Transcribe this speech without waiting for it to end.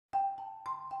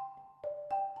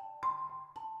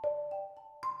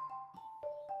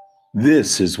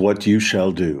This is what you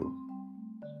shall do.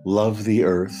 Love the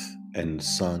earth and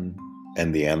sun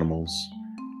and the animals.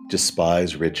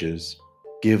 Despise riches.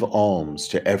 Give alms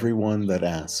to everyone that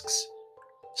asks.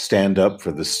 Stand up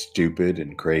for the stupid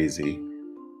and crazy.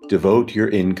 Devote your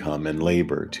income and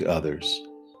labor to others.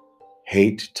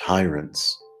 Hate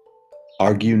tyrants.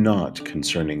 Argue not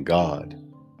concerning God.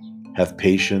 Have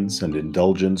patience and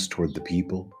indulgence toward the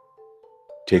people.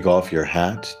 Take off your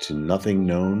hat to nothing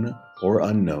known or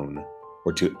unknown,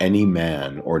 or to any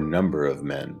man or number of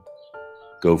men.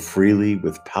 Go freely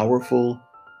with powerful,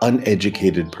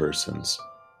 uneducated persons,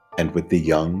 and with the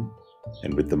young,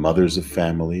 and with the mothers of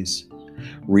families.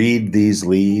 Read these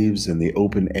leaves in the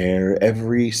open air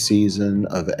every season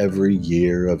of every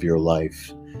year of your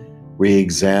life.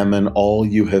 Re-examine all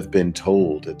you have been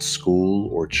told at school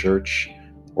or church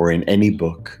or in any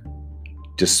book.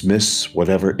 Dismiss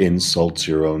whatever insults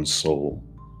your own soul,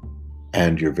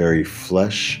 and your very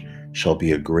flesh shall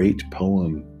be a great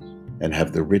poem and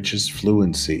have the richest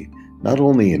fluency, not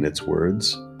only in its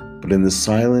words, but in the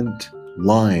silent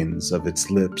lines of its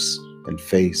lips and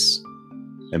face,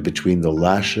 and between the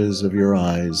lashes of your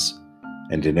eyes,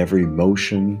 and in every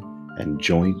motion and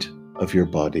joint of your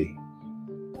body.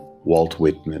 Walt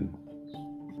Whitman.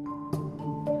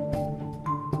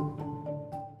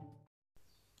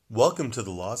 Welcome to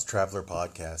the Lost Traveler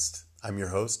Podcast. I'm your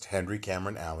host, Henry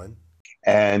Cameron Allen.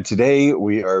 And today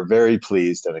we are very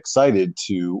pleased and excited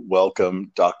to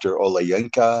welcome Dr.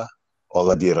 Olayenka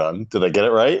Oladiran. Did I get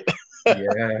it right?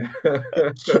 Yeah.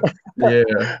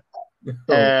 Yeah.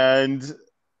 And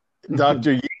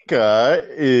Dr. Yinka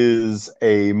is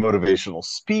a motivational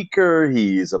speaker.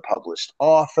 He's a published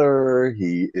author.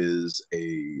 He is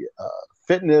a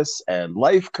fitness and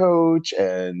life coach.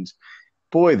 And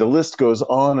boy, the list goes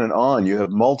on and on. You have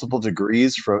multiple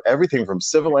degrees from everything from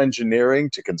civil engineering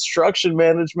to construction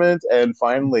management, and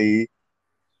finally,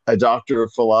 a doctor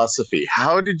of philosophy.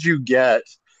 How did you get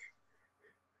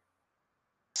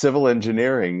civil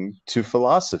engineering to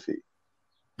philosophy?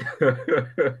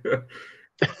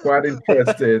 Quite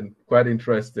interesting. Quite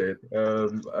interesting.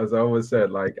 As I always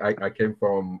said, I came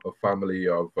from a family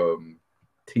of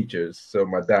teachers. So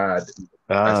my dad is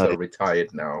also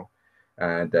retired now.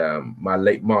 And my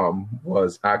late mom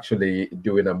was actually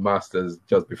doing a master's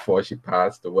just before she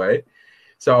passed away.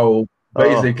 So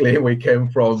basically, we came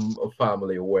from a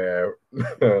family where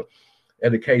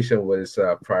education was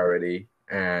a priority,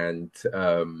 and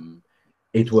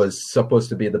it was supposed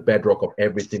to be the bedrock of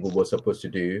everything we were supposed to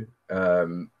do.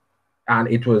 And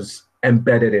it was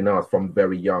embedded in us from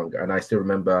very young. And I still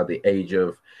remember the age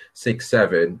of 6,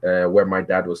 7, where my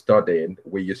dad was studying.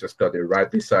 We used to study right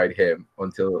beside him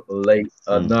until late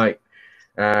at night.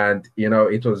 And,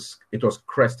 it was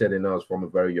crested in us from a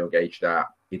very young age that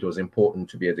it was important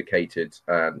to be educated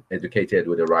and educated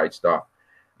with the right stuff.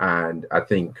 And I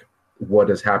think what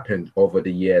has happened over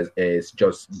the years is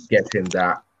just getting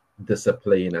that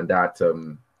discipline and that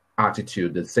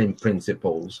attitude, the same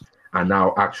principles, are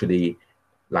now actually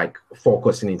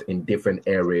focusing it in different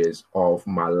areas of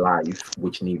my life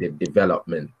which needed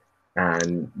development.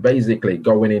 And basically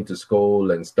going into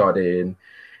school and studying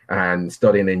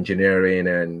engineering,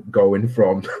 and going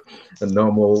from a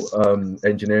normal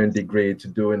engineering degree to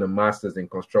doing a master's in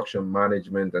construction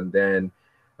management, and then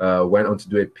went on to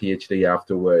do a PhD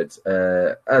afterwards,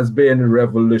 has been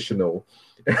revolutionary.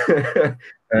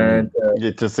 And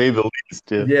to say the least.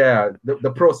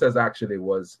 The process actually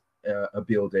was a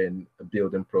building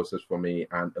process for me,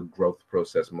 and a growth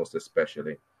process most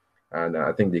especially. And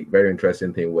I think the very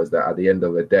interesting thing was that at the end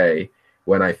of the day,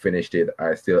 when I finished it,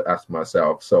 I still asked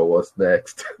myself, so what's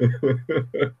next?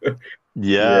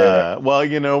 Yeah. Well,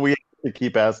 we have to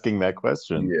keep asking that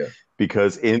question,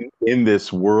 because in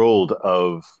this world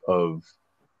of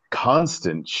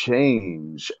constant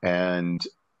change, and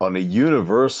on a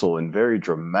universal and very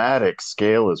dramatic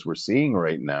scale as we're seeing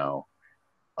right now,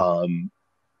 all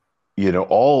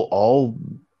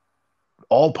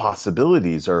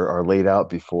possibilities are laid out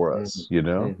before us,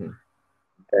 Mm-hmm.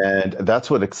 and that's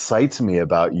what excites me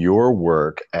about your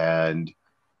work, and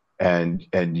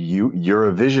you're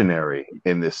a visionary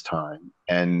in this time,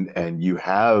 and you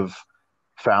have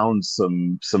found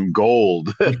some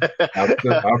gold.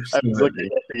 Absolutely.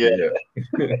 And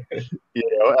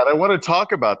I want to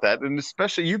talk about that, and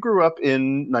especially you grew up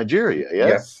in Nigeria.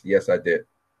 Yes, I did.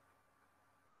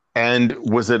 And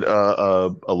was it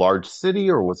a large city,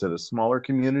 or was it a smaller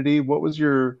community? What was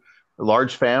your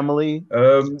Large family?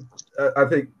 I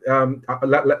think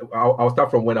I'll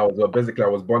start from when I was basically I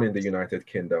was born in the United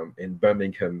Kingdom in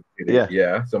Birmingham. Yeah.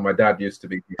 Yeah, so my dad used to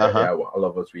be here. Uh-huh. Yeah, well, all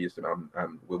of us we used to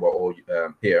we were all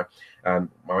here, and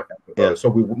Yeah. so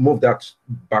we moved that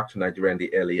back to Nigeria in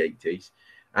the early 80s,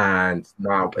 and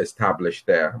now Okay. established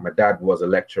there. My dad was a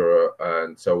lecturer,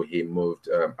 and so he moved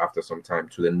after some time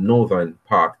to the northern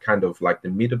part, kind of like the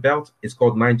middle belt. It's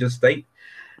called Niger State.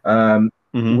 Um,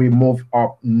 Hmm. we moved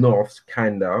up north,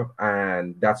 kind of,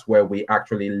 and that's where we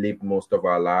actually lived most of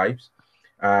our lives.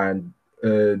 And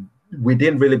uh, we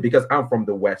didn't really, because I'm from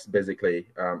the west, basically.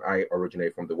 I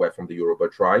originate from the west, from the Yoruba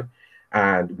tribe.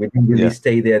 And we didn't really Yeah.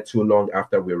 stay there too long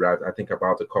after we arrived. I think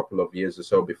about a couple of years or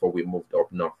so before we moved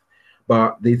up north.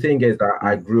 But the thing is that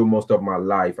I Mm. grew most of my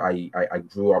life. I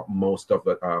grew up most of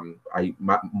it.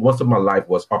 Most of my life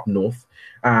was up north,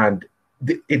 and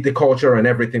the culture and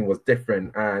everything was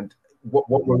different. And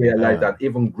what we realized Yeah. that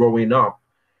even growing up,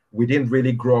 we didn't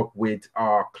really grow up with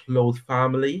our close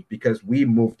family because we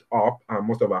moved up and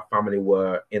most of our family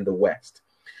were in the West.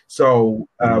 So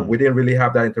we Mm. didn't really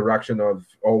have that interaction of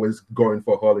always going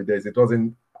for holidays. It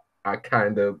wasn't a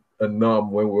kind of a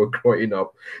norm when we were growing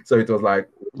up. So it was like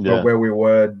Yeah. where we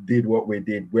were, did what we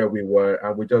did, where we were,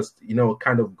 and we just,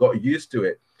 kind of got used to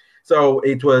it. So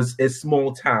it was a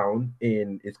small town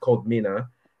it's called Mina,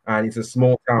 and it's a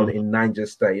small town Mhm. in Niger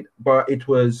State. But it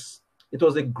was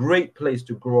a great place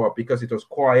to grow up because it was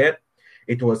quiet.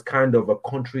 It was kind of a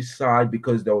countryside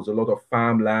because there was a lot of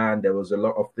farmland. There was a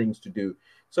lot of things to do.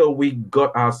 So we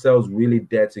got ourselves really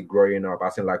dirty growing up. I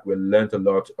think like we learned a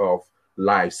lot of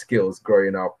life skills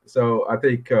growing up. So I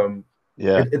think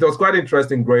Yeah. it was quite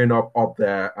interesting growing up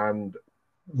there. And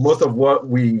most of what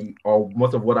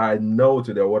I know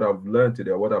today, what I've learned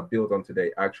today, what I've built on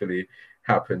today actually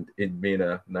happened in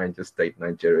Mina, Niger State,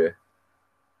 Nigeria.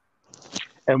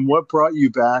 And what brought you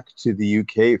back to the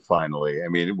UK finally? I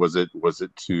mean, was it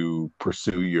to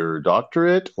pursue your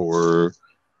doctorate, or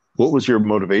what was your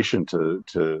motivation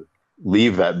to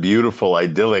leave that beautiful,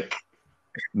 idyllic,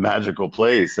 magical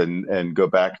place and go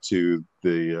back to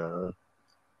the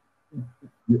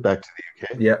UK?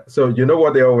 Yeah. So you know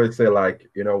what they always say, like,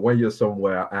 when you're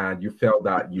somewhere and you feel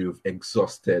that you've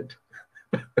exhausted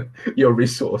your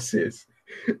resources,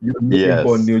 you're looking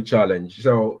for a Yes. new challenge.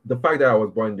 So the fact that I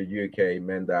was born in the UK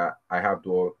meant that I have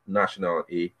dual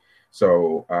nationality.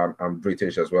 So I'm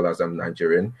British as well as I'm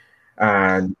Nigerian.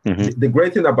 And Hmm. the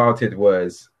great thing about it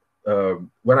was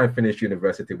when I finished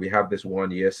university, we have this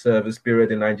 1 year service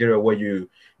period in Nigeria where you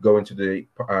go into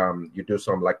you do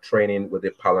some like training with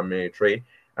the paramilitary,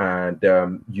 and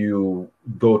you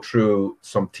go through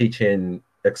some teaching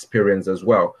experience as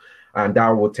well. And that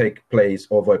will take place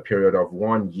over a period of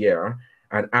 1 year.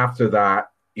 And after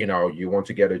that, you want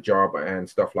to get a job and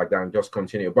stuff like that and just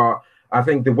continue. But I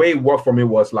think the way it worked for me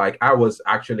was like I was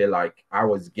actually like I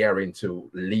was gearing to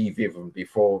leave even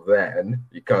before then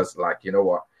because like you know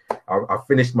what, I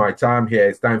finished my time here.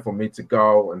 It's time for me to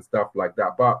go and stuff like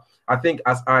that. But I think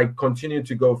as I continued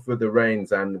to go through the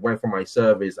reins and went for my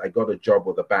service, I got a job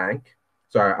with the bank.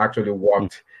 So I actually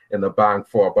worked in the bank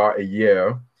for about a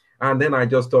year. And then I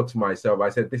just thought to myself, I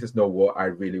said, this is not what I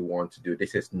really want to do.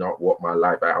 This is not what my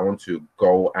life. I want to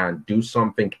go and do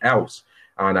something else.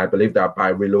 And I believe that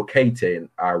by relocating,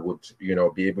 I would,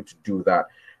 be able to do that.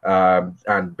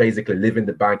 And basically, leaving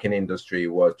the banking industry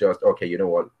was just okay. You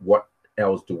know what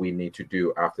else do we need to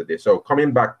do after this? So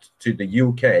coming back to the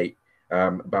UK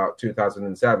about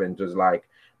 2007, it was like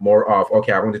more of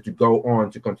okay. I wanted to go on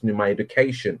to continue my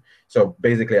education. So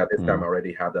basically, at this time, I Mm.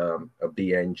 already had a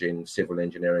BEng in civil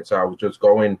engineering. So I was just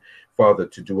going further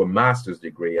to do a master's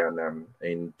degree. And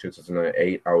in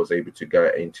 2008, I was able to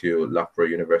get into Loughborough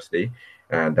University,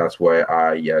 and that's where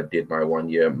I did my 1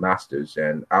 year master's.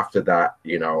 And after that,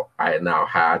 I now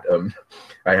had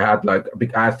I had like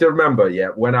I still remember, yeah,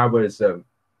 when I was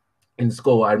in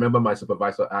school, I remember my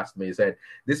supervisor asked me, he said,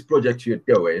 "This project you're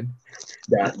doing,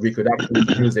 that we could actually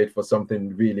use it for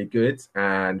something really good.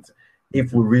 And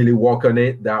if we really work on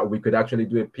it, that we could actually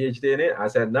do a PhD in it." I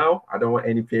said, "No, I don't want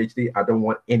any PhD. I don't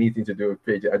want anything to do with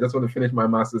PhD. I just want to finish my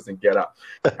master's and get out."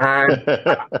 And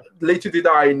little did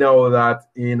I know that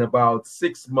in about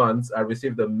 6 months, I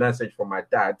received a message from my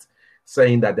dad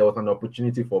saying that there was an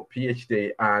opportunity for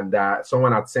PhD and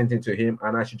someone had sent it to him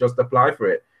and I should just apply for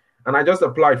it. And I just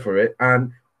applied for it.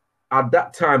 And at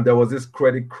that time there was this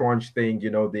credit crunch thing,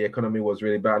 the economy was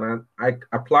really bad, and I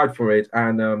applied for it.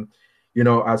 And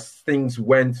as things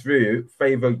went through,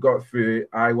 favor got through,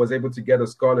 I was able to get a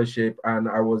scholarship, and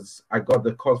I got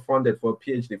the course funded for a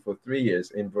PhD for 3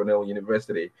 years in Brunel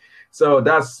University. So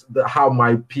how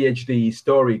my PhD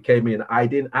story came in. I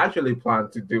didn't actually plan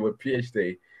to do a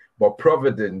PhD, but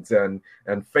providence and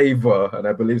favor. And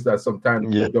I believe that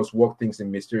sometimes Yeah. we just work things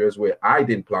in mysterious way. I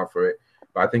didn't plan for it,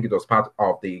 but I think it was part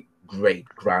of the great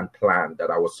grand plan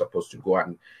that I was supposed to go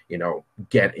and,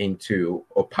 get into,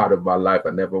 a part of my life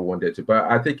I never wanted to. But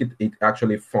I think it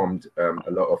actually formed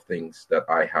a lot of things that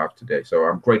I have today. So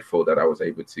I'm grateful that I was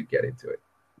able to get into it.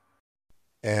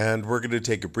 And we're going to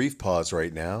take a brief pause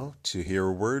right now to hear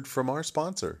a word from our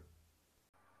sponsor.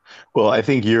 Well, I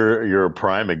think you're a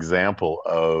prime example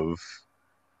of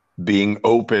being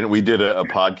open. We did a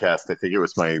podcast. I think it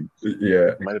was might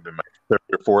have been my third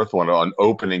or fourth one on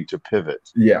opening to pivot.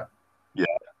 Yeah.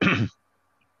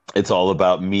 It's all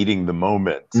about meeting the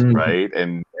moment, right?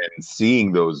 And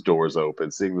seeing those doors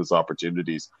open, seeing those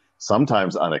opportunities,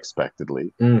 sometimes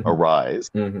unexpectedly arise,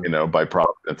 by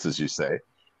providence, as you say,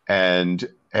 and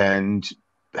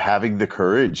having the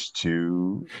courage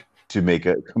to make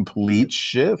a complete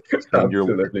shift in your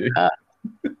life.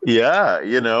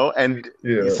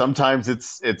 Sometimes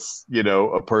it's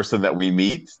a person that we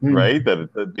meet, right,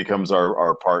 that becomes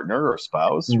our partner or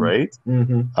spouse, right?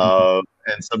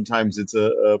 And sometimes it's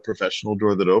a professional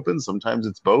door that opens. Sometimes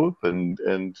it's both,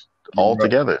 and all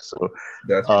together. So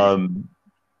that's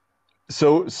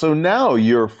so now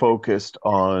you're focused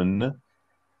on,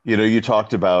 you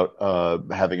talked about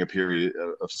having a period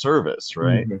of service,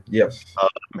 right? Yes.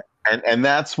 And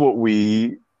that's what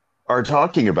we are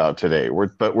talking about today.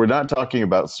 But we're not talking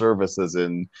about service as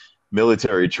in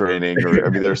military training, or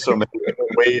there's so many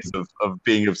ways of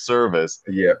being of service.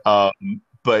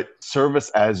 But service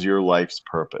as your life's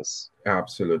purpose.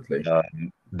 Absolutely.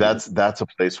 That's a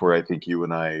place where I think you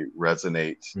and I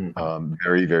resonate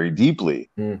very, very deeply,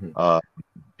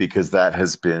 because that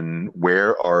has been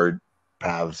where our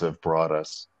paths have brought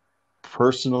us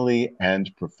personally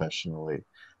and professionally.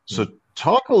 So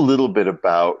talk a little bit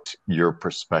about your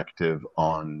perspective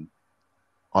on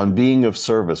being of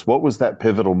service. What was that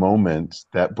pivotal moment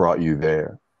that brought you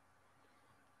there?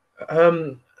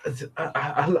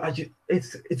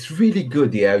 It's really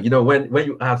good, when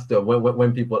you ask them,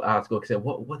 when people ask, okay,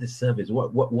 what is service,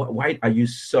 why are you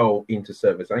so into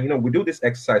service? And we do this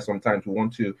exercise sometimes. We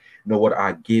want to know what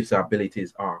our gifts, our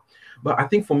abilities are. But I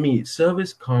think for me,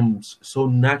 service comes so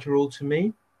natural to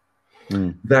me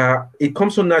that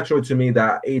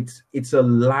it's a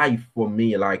life for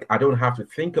me. Like, I don't have to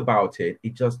think about it.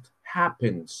 It just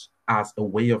happens as a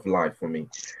way of life for me.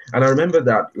 And I remember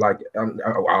that, like,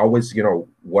 I always,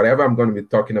 whatever I'm going to be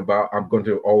talking about, I'm going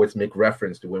to always make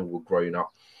reference to when we were growing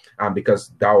up, because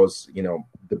that was,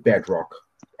 the bedrock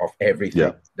of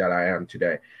everything that I am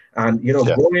today. And,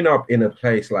 growing up in a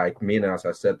place like Mina, as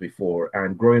I said before,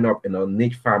 and growing up in a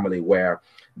niche family where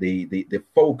the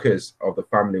focus of the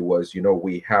family was,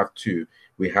 we have to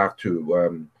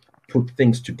put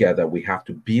things together. We have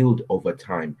to build over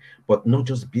time, but not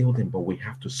just building, but we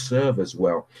have to serve as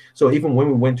well. So even when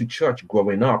we went to church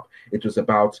growing up, it was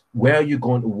about, where are you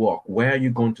going to walk? Where are you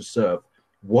going to serve?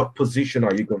 What position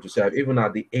are you going to serve? Even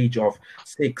at the age of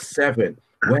 6, 7,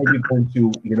 where are you going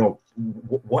to,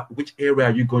 which area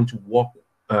are you going to work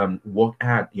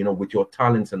at, with your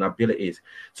talents and abilities?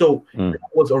 So that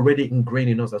was already ingrained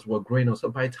in us as we're growing up. So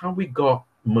by the time we got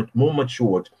much more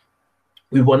matured,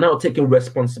 we were now taking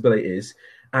responsibilities,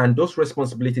 and those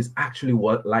responsibilities actually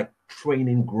were like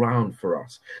training ground for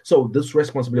us. So this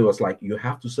responsibility was like, you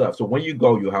have to serve. So when you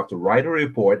go, you have to write a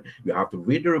report, you have to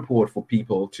read the report for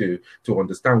people to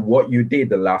understand what you did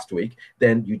the last week.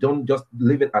 Then you don't just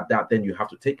leave it at that. Then you have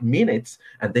to take minutes,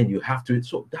 and then you have to.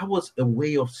 So that was a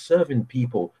way of serving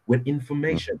people with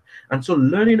information. And so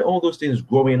learning all those things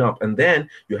growing up, and then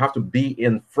you have to be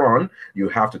in front. You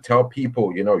have to tell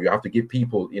people, you have to give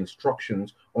people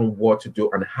instructions on what to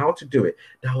do and how to do it.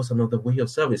 That was another way of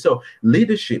service. So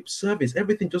leadership, service,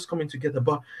 everything just coming together.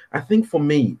 But I think for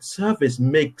me, service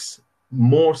makes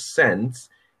more sense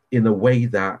in a way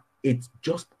that it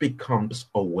just becomes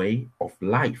a way of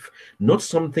life, not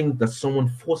something that someone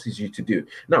forces you to do.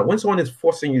 Now, when someone is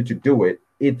forcing you to do it,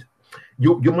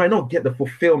 you might not get the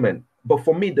fulfillment. But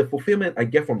for me, the fulfillment I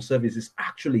get from service is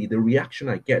actually the reaction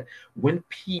I get when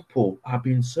people are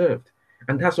being served.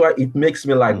 And that's why it makes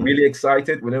me like really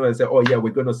excited whenever I say, oh yeah,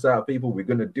 we're going to serve people, we're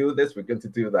going to do this, we're going to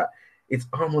do that. It's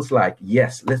almost like,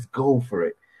 yes, let's go for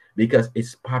it, because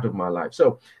it's part of my life.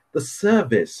 So the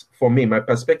service, for me, my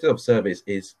perspective of service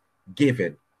is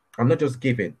giving. I'm not just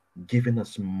giving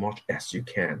as much as you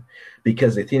can.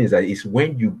 Because the thing is that it's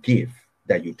when you give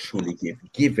that you truly give.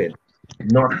 Giving. I'm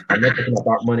not talking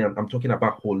about money. I'm talking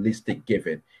about holistic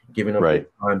giving. Giving of your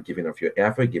time, giving of your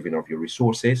effort, giving of your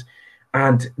resources,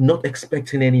 and not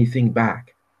expecting anything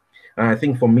back. And I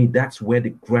think for me, that's where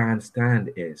the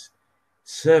grandstand is.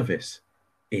 Service,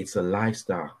 it's a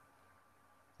lifestyle.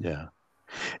 Yeah.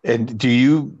 And do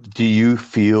you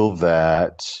feel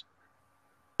that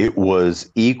it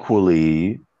was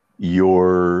equally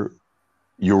your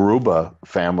Yoruba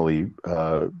family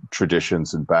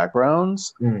traditions and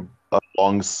backgrounds Mm.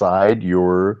 alongside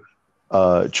your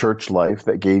church life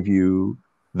that gave you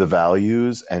the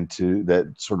values and to that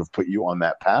sort of put you on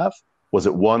that path? Was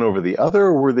it one over the other,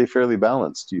 or were they fairly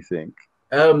balanced, do you think?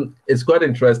 It's quite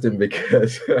interesting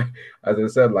because, as I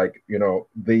said, like,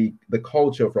 the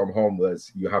culture from home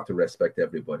was you have to respect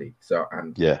everybody. So,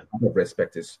 and Yeah. part of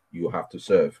respect is you have to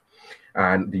serve.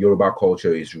 And the Yoruba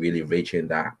culture is really rich in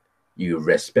that. You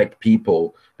respect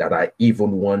people that are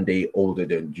even one day older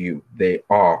than you. They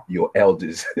are your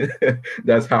elders.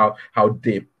 That's how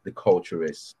deep the culture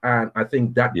is. And I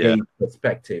think that Yeah. gave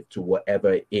perspective to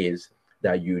whatever it is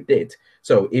that you did.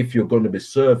 So if you're going to be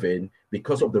serving,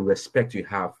 because of the respect you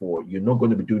have for, you're not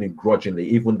going to be doing it grudgingly,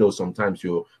 even though sometimes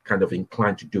you're kind of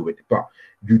inclined to do it. But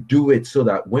you do it so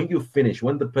that when you finish,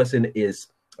 when the person is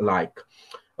like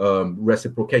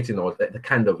reciprocating, or the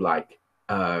kind of like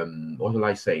what will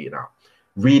I say,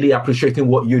 really appreciating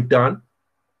what you've done,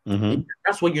 Hmm.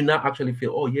 that's when you now actually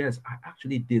feel, oh yes, I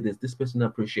actually did this. This person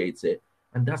appreciates it.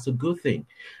 And that's a good thing.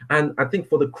 And I think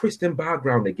for the Christian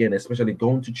background, again, especially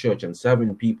going to church and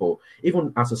serving people,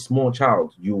 even as a small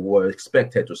child, you were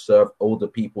expected to serve older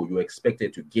people, you were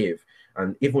expected to give,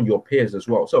 and even your peers as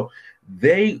well. So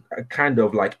they are kind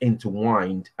of like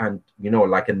intertwined, and,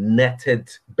 like a netted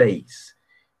base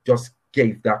just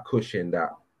gave that cushion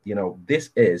that, this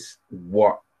is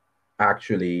what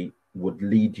actually would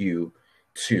lead you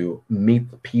to meet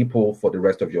people for the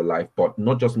rest of your life, but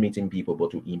not just meeting people,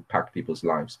 but to impact people's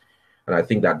lives. And I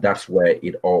think that that's where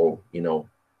it all,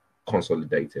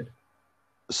 consolidated.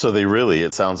 So they really,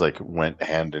 it sounds like went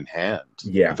hand in hand,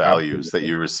 the Yeah, values that absolutely.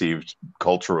 you received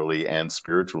culturally and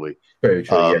spiritually. Very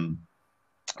true. Yeah. Um,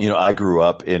 I grew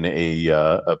up in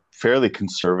a fairly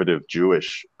conservative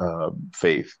Jewish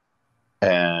faith,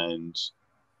 and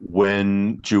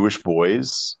when Jewish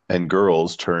boys and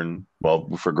girls turn, well,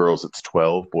 for girls it's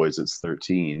 12, boys it's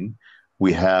 13,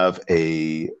 we have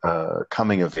a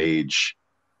coming of age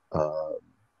uh,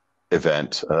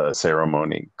 event,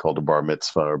 ceremony called a bar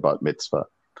mitzvah or bat mitzvah.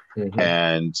 Hmm.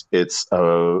 And it's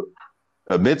a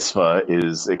mitzvah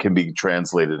is, it can be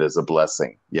translated as a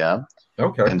blessing. Yeah.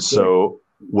 Okay. And Good. so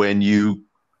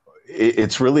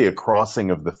it's really a crossing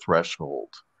of the threshold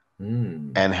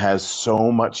Mm. and has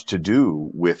so much to do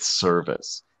with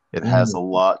service. It has a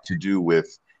Mm. lot to do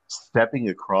with stepping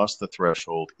across the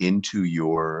threshold into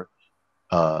your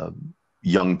uh,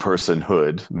 young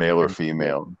personhood, male or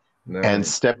female, and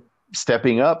Nice.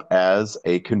 stepping up as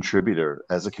a contributor,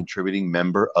 as a contributing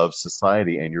member of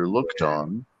society, and you're looked Yeah.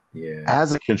 on Yeah.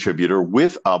 as a contributor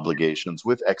with obligations,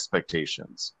 with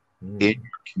expectations in Mm.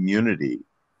 your community.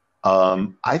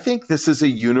 I think this is a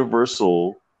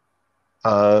universal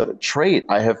trait.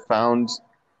 I have found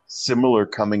similar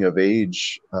coming of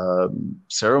age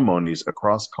ceremonies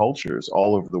across cultures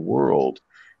all over the world.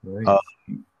 Uh,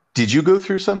 Nice. did you go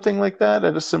through something like that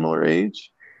at a similar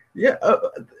age? Yeah,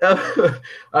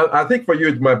 I think for you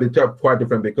it might be quite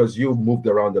different because you moved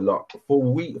around a lot.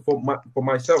 For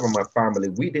myself and my family,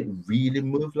 we didn't really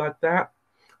move like that.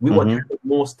 We were kind Hmm. of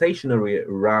more stationary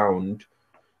around.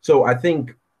 So I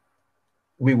think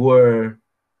we were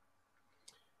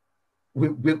we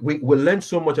learned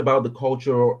so much about the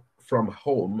culture from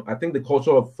home. I think the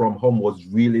culture from home was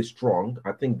really strong.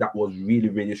 I think that was really,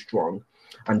 really strong.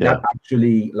 And that Yeah.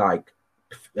 actually like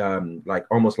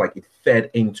almost like it fed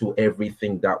into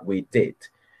everything that we did.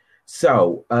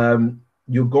 So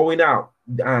you're going out,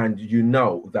 and you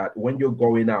know that when you're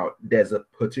going out, there's a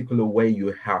particular way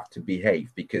you have to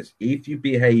behave, because if you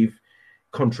behave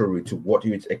contrary to what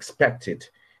you expected,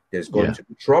 there's going Yeah. to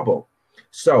be trouble.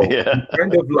 So Yeah. you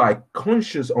kind of like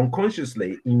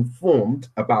unconsciously informed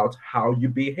about how you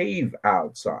behave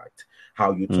outside,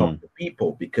 how you talk Mm. to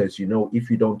people, because if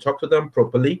you don't talk to them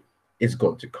properly, it's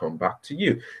going to come back to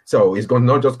you. So it's going to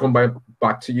not just come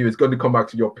back to you, it's going to come back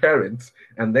to your parents,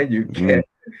 and then you Mm. get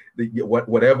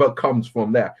whatever comes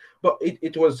from there. But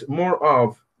it was more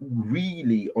of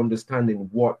really understanding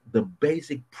what the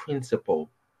basic principle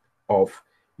of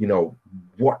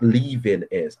what living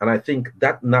is. And I think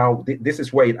that now this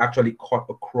is where it actually cut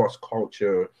across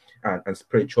culture and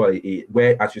spirituality,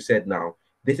 where, as you said, now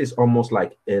this is almost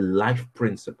like a life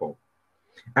principle.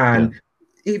 Yeah. And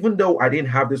even though I didn't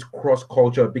have this cross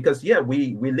culture, because yeah,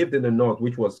 we lived in the north,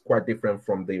 which was quite different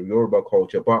from the Yoruba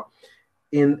culture, but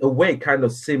in a way kind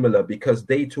of similar because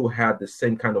they too had the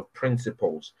same kind of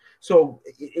principles. So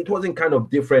it wasn't kind of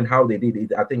different how they did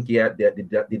it. I think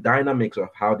the dynamics of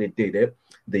how they did it,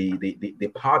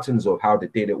 the patterns of how they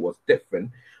did it was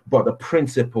different, but the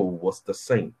principle was the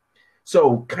same.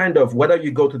 So kind of whether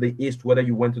you go to the east, whether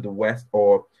you went to the west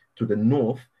or to the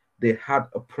north, they had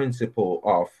a principle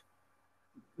of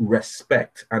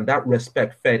respect, and that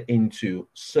respect fed into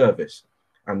service.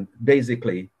 And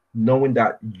basically, knowing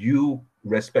that you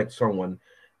respect someone,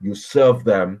 you serve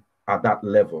them at that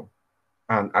level.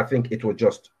 And I think it was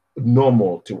just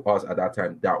normal to us at that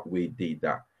time that we did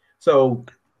that. So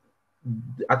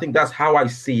I think that's how I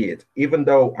see it. Even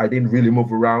though I didn't really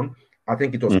move around, I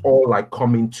think it was all like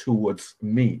coming towards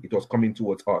me. It was coming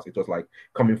towards us. It was like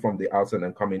coming from the outside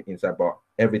and coming inside, but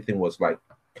everything was like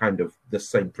kind of the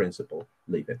same principle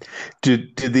leaving.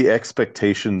 Did the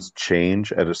expectations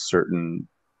change at a certain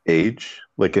age,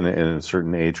 like in a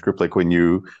certain age group? Like when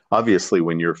you're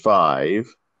 5,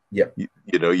 Yeah,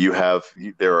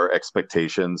 there are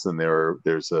expectations, and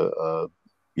there's a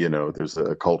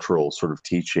cultural sort of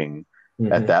teaching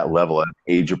at that level, at an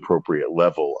age appropriate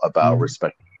level, about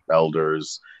respecting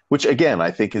elders, which again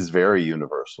I think is very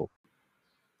universal.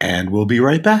 And we'll be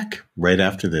right back right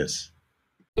after this.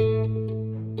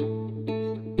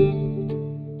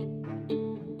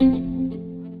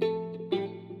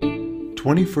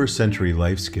 21st century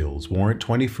life skills warrant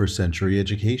 21st century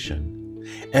education.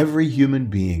 Every human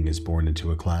being is born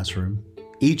into a classroom,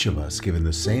 each of us given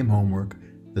the same homework,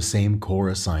 the same core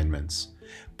assignments: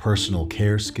 personal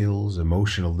care skills,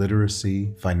 emotional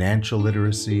literacy, financial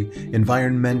literacy,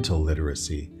 environmental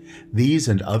literacy. These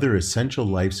and other essential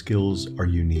life skills are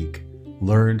unique,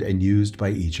 learned and used by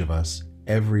each of us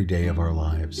every day of our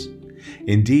lives.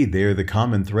 Indeed, they are the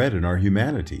common thread in our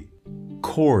humanity,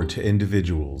 core to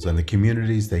individuals and the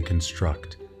communities they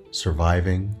construct,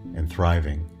 surviving and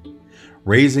thriving.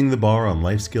 Raising the bar on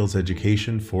life skills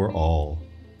education for all.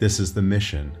 This is the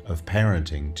mission of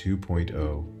Parenting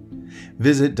 2.0.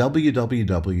 Visit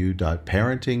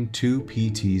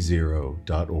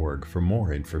www.parenting2pt0.org for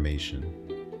more information.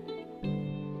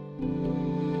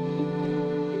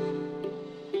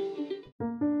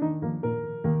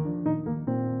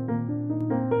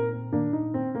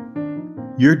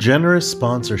 Your generous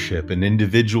sponsorship and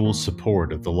individual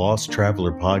support of the Lost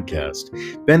Traveler podcast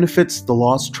benefits the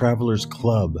Lost Travelers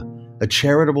Club, a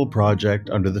charitable project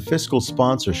under the fiscal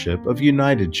sponsorship of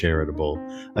United Charitable,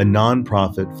 a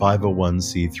nonprofit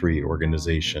 501c3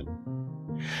 organization.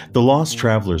 The Lost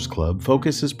Travelers Club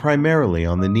focuses primarily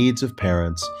on the needs of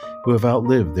parents who have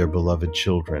outlived their beloved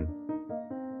children.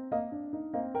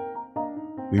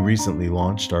 We recently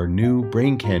launched our new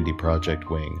Brain Candy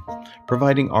Project wing,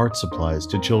 providing art supplies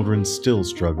to children still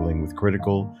struggling with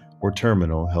critical or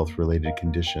terminal health-related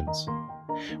conditions.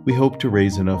 We hope to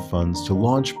raise enough funds to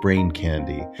launch Brain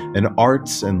Candy, an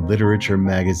arts and literature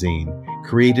magazine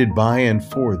created by and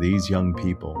for these young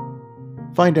people.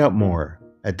 Find out more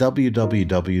at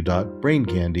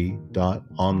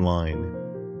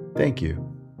www.braincandy.online. Thank you.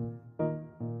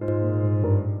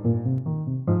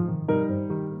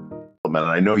 And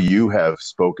I know you have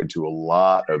spoken to a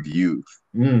lot of youth,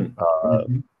 in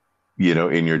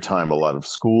your time, a lot of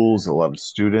schools, a lot of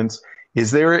students. Is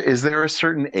there a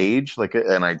certain age, like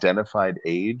an identified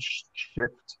age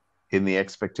shift in the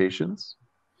expectations?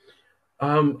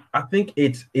 I think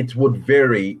it would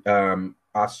vary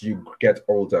as you get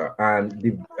older, and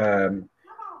the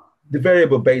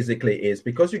variable basically is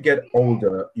because you get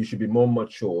older, you should be more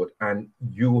matured, and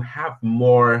you have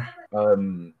more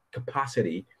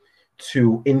capacity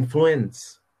to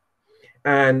influence.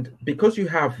 And because you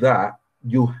have that,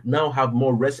 you now have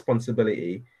more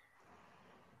responsibility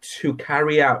to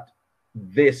carry out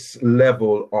this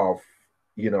level of,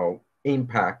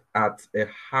 impact at a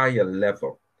higher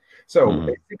level. So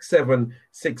a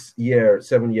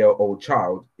 7-year-old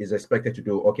child is expected to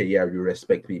do, okay, yeah, you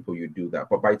respect people, you do that.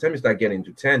 But by the time you start getting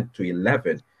to 10 to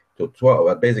 11 to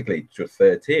 12, basically to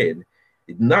 13,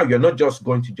 now you're not just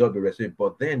going to judge the rest of it,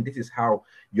 but then this is how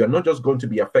you're not just going to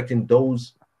be affecting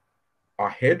those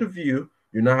ahead of you.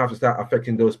 You now have to start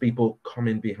affecting those people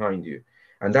coming behind you.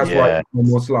 And that's why it's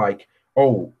almost like,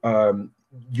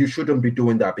 you shouldn't be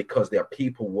doing that because there are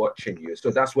people watching you.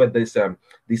 So that's where this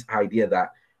idea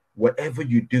that whatever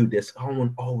you do, there's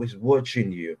someone always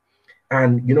watching you.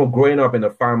 And, growing up in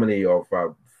a family of,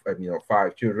 5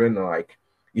 children, like,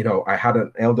 I had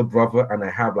an elder brother and I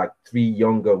have like 3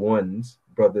 younger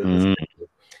brothers.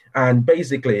 And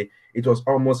basically, it was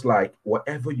almost like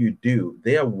whatever you do,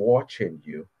 they are watching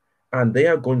you and they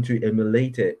are going to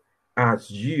emulate it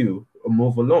as you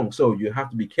move along. So you have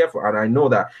to be careful. And I know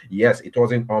that, yes, it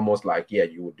wasn't almost like, yeah,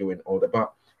 you were doing all that,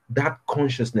 but that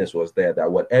consciousness was there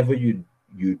that whatever you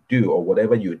do or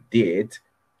whatever you did,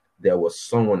 there was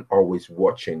someone always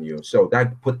watching you. So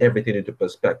that put everything into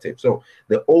perspective. So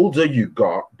the older you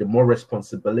got, the more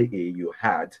responsibility you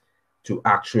had to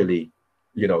actually,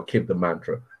 keep the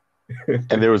mantra.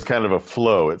 And there was kind of a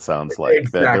flow, it sounds like.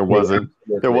 Exactly, that there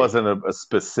absolutely. wasn't a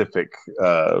specific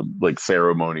like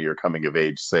ceremony or coming of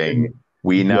age saying,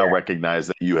 we now recognize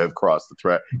that you have crossed the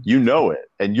threat. You know it,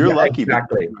 and you're lucky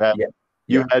exactly. because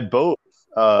you had both.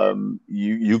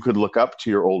 You could look up to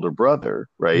your older brother,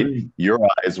 right? Your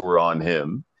eyes were on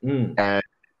him, and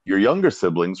your younger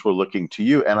siblings were looking to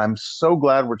you. And I'm so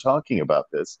glad we're talking about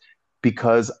this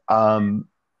because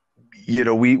we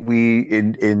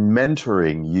in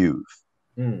mentoring youth,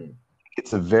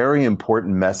 it's a very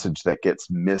important message that gets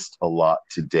missed a lot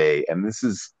today. And this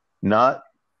is not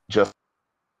just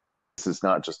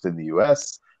in the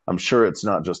US. I'm sure it's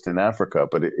not just in Africa,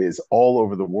 but it is all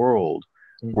over the world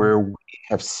where we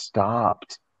have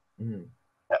stopped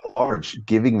at large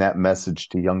giving that message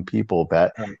to young people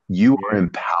that you are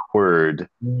empowered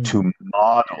to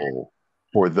model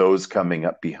for those coming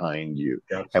up behind you.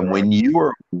 And when you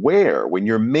are aware, when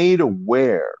you're made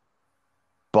aware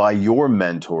by your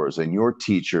mentors and your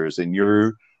teachers and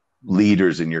your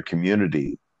leaders in your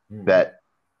community that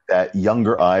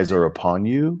younger eyes are upon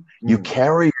you, you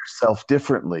carry yourself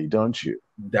differently, don't you?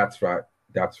 That's right.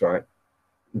 That's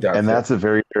a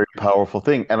very, very powerful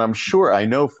thing. And I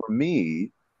know for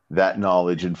me, that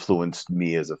knowledge influenced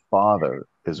me as a father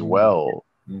as well.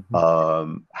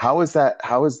 How has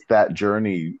that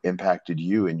journey impacted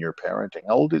you in your parenting?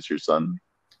 How old is your son?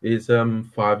 He's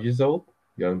 5 years old.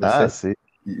 See.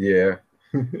 Yeah.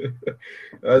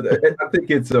 I think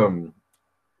it's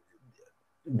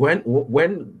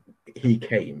when he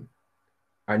came,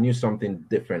 I knew something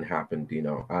different happened,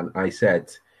 and I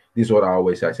said, this is what I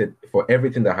always say. I said, for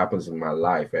everything that happens in my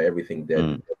life, for everything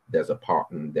there's a part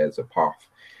and there's a path.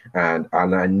 And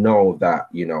I know that,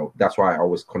 that's why I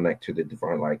always connect to the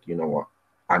divine, like, you know what,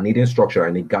 I need instruction, I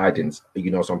need guidance.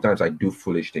 Sometimes I do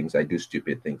foolish things, I do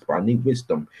stupid things, but I need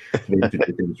wisdom to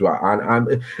do things right.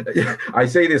 And I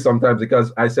say this sometimes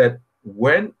because I said,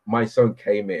 when my son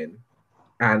came in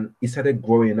and he started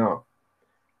growing up,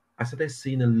 I started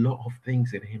seeing a lot of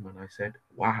things in him. And I said,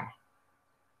 wow,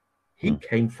 he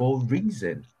came for a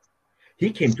reason. He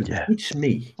came to teach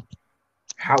me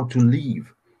how to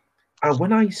live. And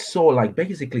when I saw, like,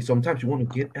 basically, sometimes you want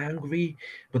to get angry,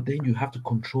 but then you have to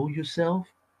control yourself.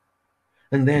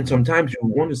 And then sometimes you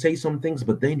want to say some things,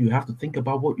 but then you have to think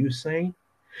about what you're saying.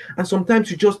 And sometimes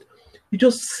you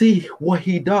just see what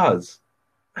he does.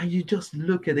 And you just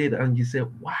look at it and you say,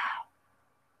 wow,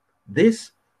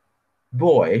 this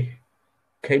boy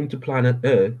came to planet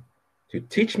Earth to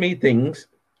teach me things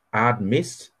I had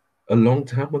missed a long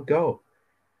time ago.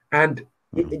 And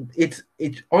it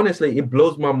honestly, it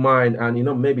blows my mind.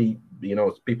 And, maybe,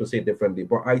 people say it differently,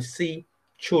 but I see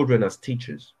children as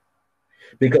teachers.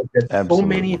 Because there's so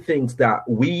many things that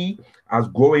we, as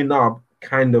growing up,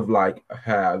 kind of like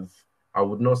have, I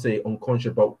would not say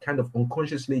unconscious, but kind of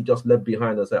unconsciously just left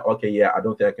behind and say, okay, yeah, I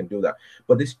don't think I can do that.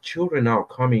 But these children now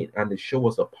coming and they show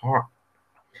us a part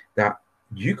that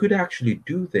you could actually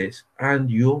do this and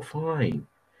you're fine.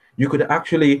 You could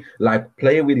actually, like,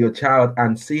 play with your child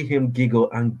and see him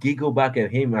giggle and giggle back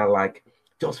at him and, like,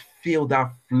 just feel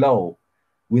that flow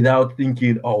without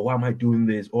thinking, oh, why am I doing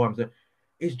this? Or I'm saying,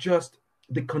 it's just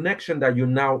the connection that you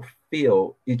now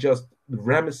feel is just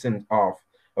reminiscent of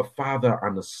a father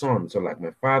and a son. So, like,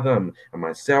 my father and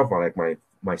myself, or like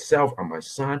myself and my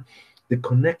son, the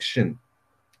connection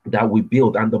that we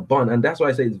build and the bond. And that's why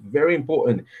I say it's very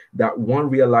important that one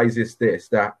realizes this,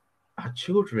 that our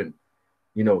children,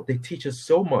 they teach us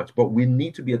so much, but we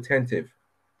need to be attentive,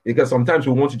 because sometimes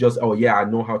we want to just, oh yeah, I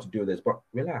know how to do this, but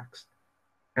relax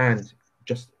and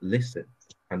just listen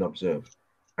and observe.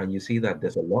 And you see that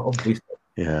there's a lot of wisdom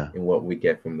in what we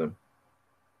get from them.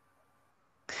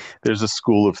 There's a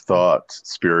school of thought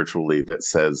spiritually that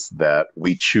says that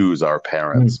we choose our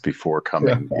parents before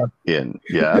coming in.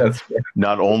 Yeah.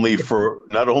 Not only for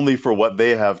what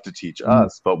they have to teach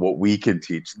us, but what we can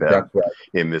teach them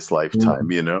in this lifetime,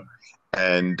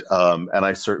 And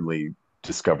I certainly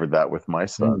discovered that with my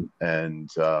son. And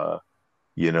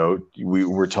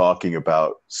we're talking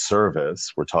about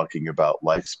service. We're talking about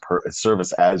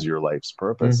service as your life's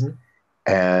purpose.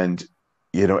 And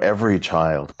every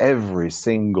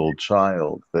single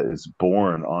child that is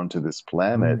born onto this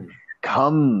planet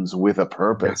comes with a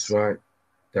purpose.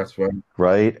 That's right.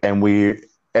 Right? And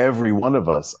every one of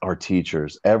us are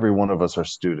teachers. Every one of us are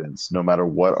students, no matter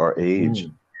what our age.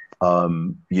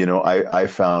 I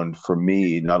found for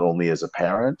me, not only as a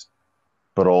parent,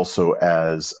 but also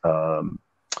as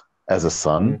a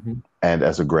son and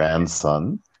as a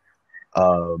grandson,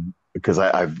 because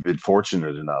I've been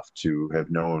fortunate enough to have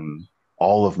known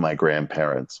all of my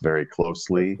grandparents very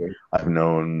closely. Okay. I've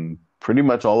known pretty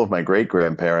much all of my great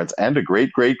grandparents and a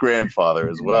great great grandfather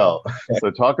as well. So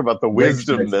talk about the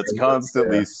wisdom that's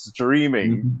constantly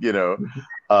streaming,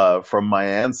 from my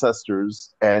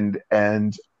ancestors, and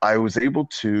I was able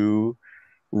to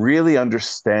really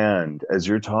understand, as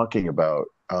you're talking about,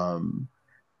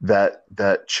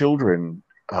 that children,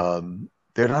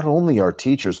 they're not only our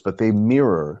teachers, but they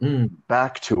mirror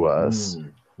back to us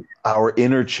our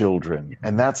inner children.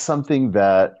 And that's something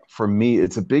that, for me,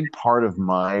 it's a big part of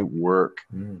my work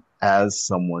as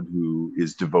someone who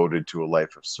is devoted to a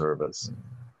life of service,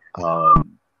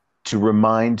 to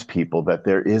remind people that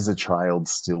there is a child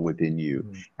still within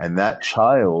you. And that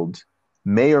child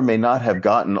may or may not have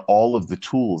gotten all of the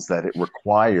tools that it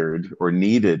required or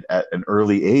needed at an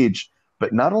early age.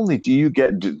 But not only do you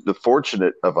get the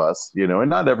fortunate of us, and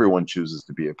not everyone chooses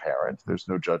to be a parent. There's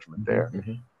no judgment there.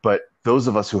 But those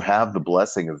of us who have the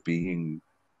blessing of being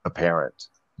a parent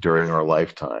during our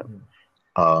lifetime,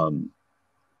 and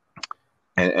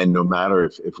no matter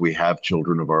if we have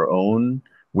children of our own,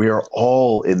 we are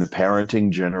all in the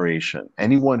parenting generation.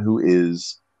 Anyone who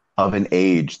is of an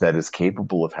age that is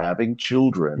capable of having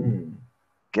children,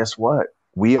 guess what?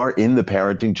 We are in the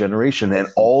parenting generation, and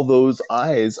all those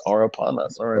eyes are upon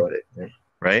us, aren't they?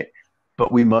 Right?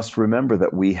 But we must remember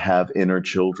that we have inner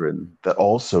children that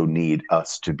also need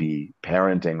us to be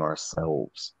parenting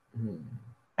ourselves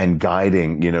and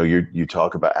guiding. You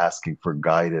talk about asking for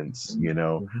guidance.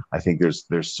 I think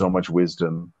there's so much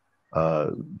wisdom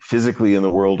physically in the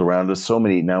world around us. So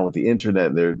many now with the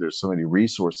internet, there's so many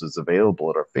resources available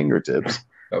at our fingertips.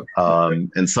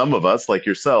 And some of us, like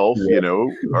yourself,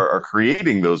 are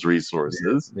creating those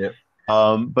resources.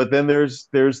 But then there's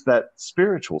that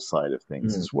spiritual side of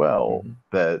things as well,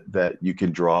 that you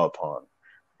can draw upon.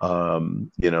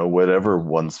 Whatever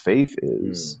one's faith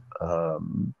is,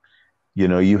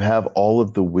 you have all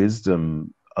of the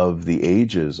wisdom of the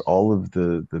ages, all of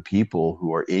the people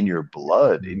who are in your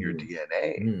blood, in your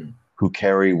DNA, who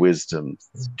carry wisdom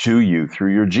to you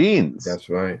through your genes. That's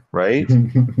right. Right?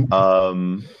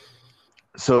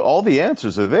 So all the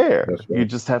answers are there. That's right. You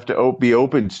just have to be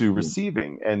open to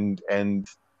receiving and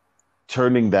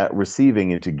turning that receiving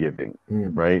into giving,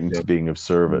 right? Into being of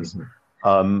service.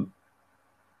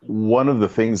 One of the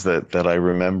things that I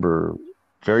remember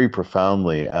very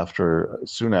profoundly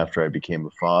soon after I became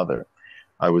a father,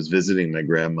 I was visiting my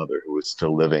grandmother, who was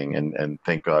still living, and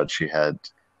thank God she had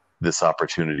this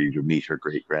opportunity to meet her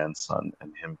great grandson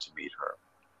and him to meet her.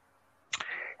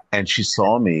 And she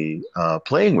saw me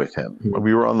playing with him.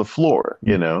 We were on the floor,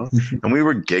 and we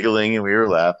were giggling and we were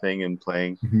laughing and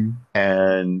playing.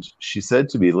 And she said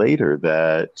to me later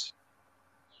that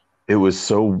it was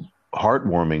so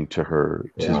heartwarming to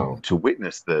her to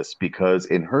witness this, because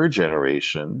in her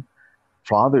generation,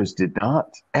 fathers did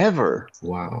not ever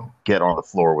get on the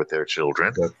floor with their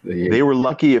children. They were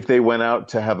lucky if they went out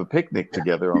to have a picnic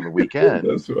together on the weekend.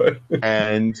 That's right.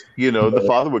 And, the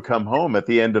father would come home at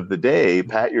the end of the day,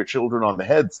 pat your children on the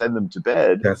head, send them to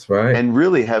bed. That's right. And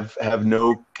really have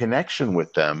no connection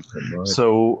with them. Right.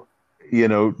 So,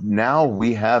 now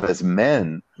we have, as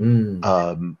men,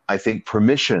 I think,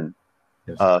 permission,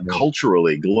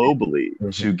 culturally, globally,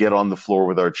 to get on the floor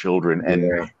with our children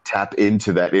and tap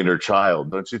into that inner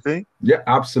child, don't you think? Yeah,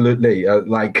 absolutely.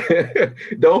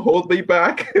 Don't hold me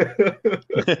back.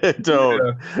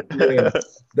 Don't.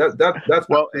 That's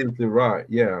absolutely right.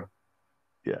 Yeah,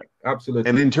 absolutely.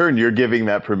 And in turn, you're giving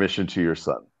that permission to your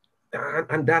son.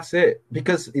 And that's it.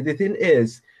 Because the thing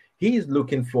is, he's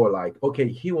looking for, okay,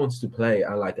 he wants to play,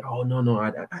 and oh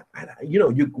no,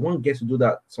 one gets to do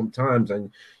that sometimes, and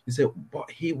you say,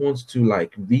 but he wants to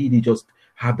really just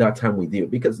have that time with you.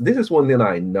 Because this is one thing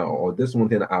I know, or this is one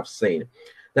thing I've seen,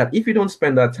 that if you don't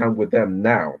spend that time with them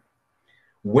now,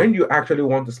 when you actually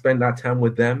want to spend that time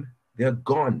with them, they're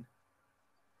gone.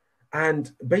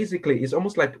 And basically, it's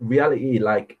almost like reality,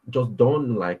 just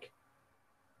don't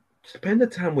spend the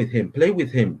time with him, play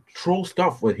with him, throw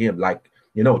stuff with him,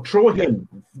 throw him,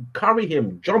 carry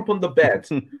him, jump on the bed,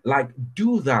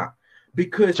 do that.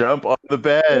 Because jump on the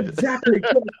bed. Exactly.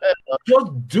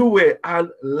 Just do it and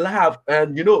laugh.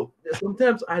 And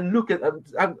sometimes I look at,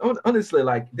 I'm honestly,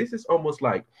 this is almost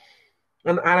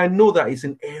and I know that it's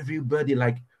in everybody.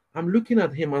 I'm looking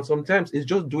at him, and sometimes it's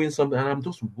just doing something, and I'm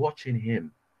just watching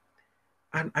him,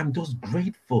 and I'm just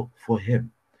grateful for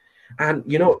him. And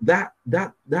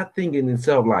that thing in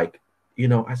itself, I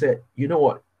said, you know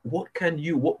what?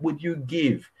 what would you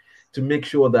give to make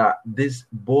sure that this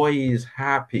boy is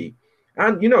happy?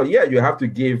 And yeah, you have to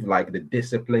give like the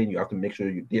discipline. You have to make sure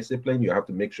you discipline. You have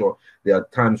to make sure there are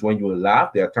times when you will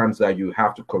laugh. There are times that you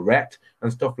have to correct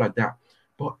and stuff like that.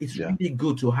 But it's really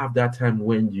good to have that time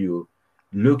when you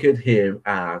look at him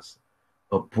as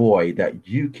a boy that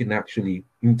you can actually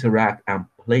interact and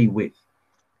play with,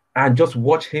 and just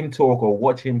watch him talk or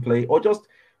watch him play or just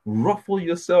ruffle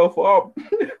yourself up.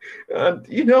 And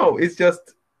it's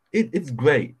just it's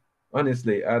great,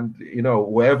 honestly. And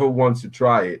whoever wants to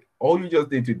try it, all you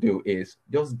just need to do is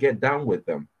just get down with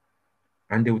them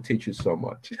and they will teach you so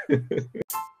much.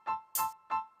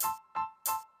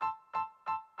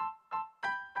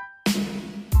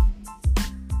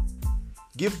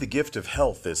 Give the gift of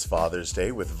health this Father's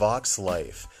Day with Vox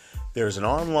Life. There's an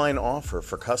online offer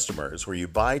for customers where you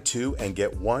buy 2 and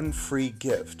get 1 free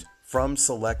gift from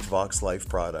select Vox Life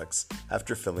products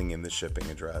after filling in the shipping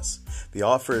address. The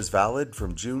offer is valid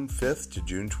from June 5th to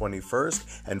June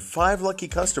 21st, and 5 lucky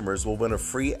customers will win a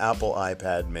free Apple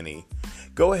iPad mini.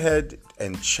 Go ahead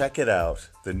and check it out.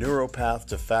 The neuropath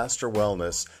to faster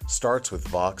wellness starts with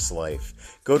Vox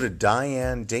Life. Go to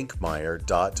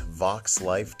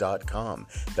dianedinkmeyer.voxlife.com.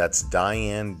 That's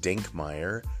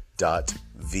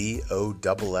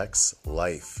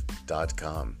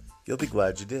dianedinkmeyer.voxlife.com. You'll be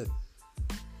glad you did.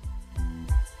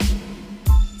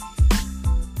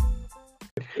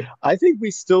 I think we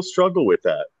still struggle with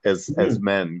that as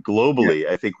men globally.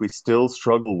 I think we still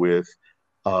struggle with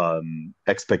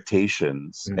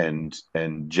expectations and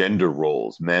gender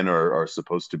roles. Men are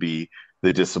supposed to be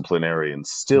the disciplinarians.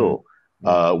 Still,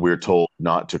 we're told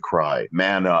not to cry.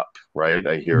 Man up, right?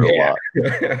 I hear a lot.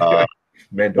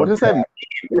 What does that mean?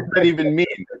 What does that even mean?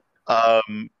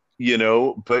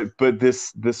 But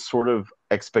this sort of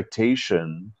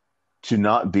expectation to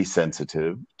not be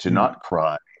sensitive, to not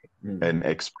cry and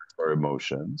express our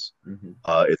emotions.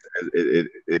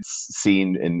 It's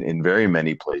seen in very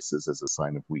many places as a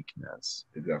sign of weakness.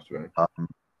 That's right.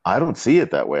 I don't see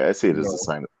it that way. I see it as a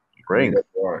sign of strength.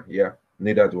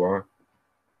 Neither do I.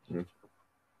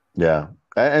 Yeah.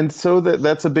 And so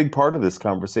that's a big part of this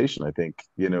conversation, I think,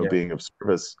 being of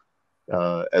service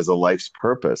as a life's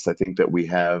purpose. I think that we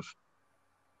have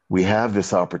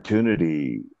this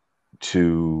opportunity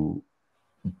to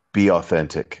be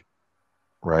authentic,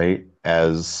 right?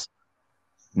 As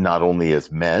not only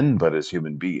as men, but as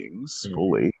human beings,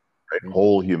 fully, right?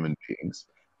 Whole human beings,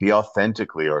 be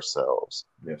authentically ourselves.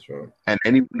 That's right. And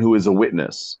anyone who is a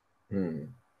witness,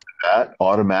 that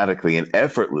automatically and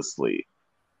effortlessly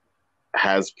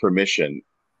has permission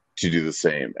to do the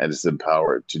same and is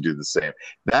empowered to do the same.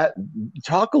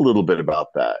 Talk a little bit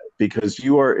about that, because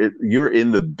you're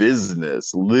in the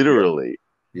business, literally,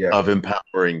 of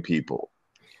empowering people.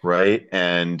 Right.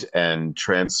 And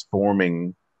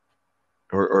transforming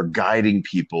or guiding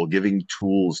people, giving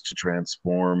tools to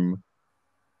transform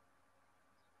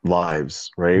lives,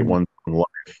 right? One life,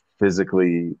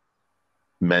 physically,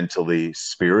 mentally,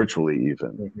 spiritually,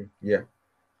 even. Yeah.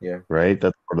 Right.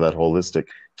 That's part of that holistic.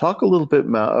 Talk a little bit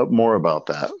more about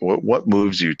that. What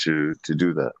moves you to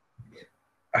do that?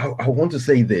 I want to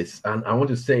say this, and I want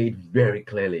to say it very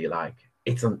clearly. Like,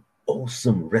 it's an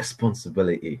awesome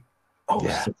responsibility.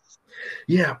 Awesome.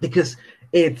 Yeah, because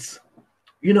it's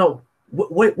when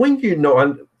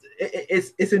and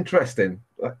it's interesting.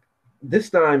 Like, this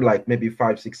time, like maybe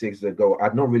 5-6 years ago,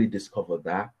 I'd not really discovered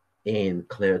that in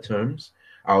clear terms.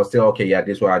 I was still okay. Yeah,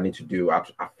 this is what I need to do. I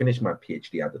finished my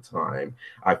PhD at the time.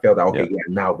 I felt that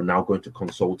now we're now going to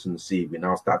consultancy. We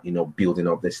now start building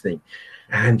up this thing,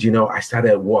 and I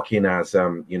started working as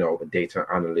a data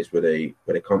analyst with a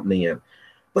company,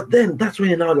 but then that's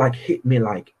when it now like hit me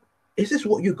like, is this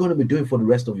what you're going to be doing for the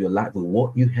rest of your life with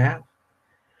what you have?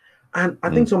 And I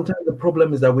think sometimes the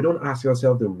problem is that we don't ask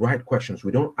ourselves the right questions.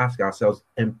 We don't ask ourselves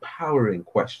empowering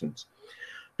questions.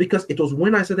 Because it was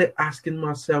when I started asking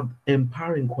myself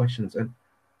empowering questions, and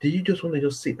do you just want to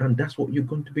just sit and that's what you're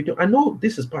going to be doing? I know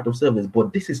this is part of service,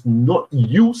 but this is not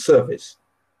you service.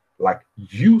 Like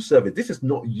you service. This is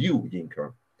not you,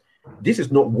 Yinka. This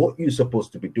is not what you're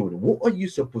supposed to be doing. What are you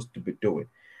supposed to be doing?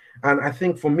 And I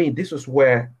think for me, this is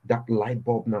where that light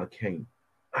bulb now came.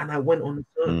 And I went on the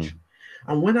search.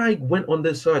 And when I went on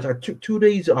the search, I took 2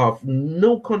 days off,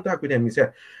 no contact with him. He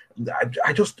said,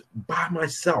 I just by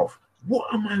myself.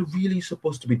 What am I really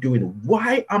supposed to be doing?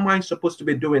 Why am I supposed to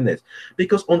be doing this?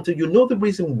 Because until you know the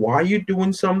reason why you're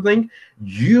doing something,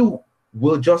 you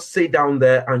will just sit down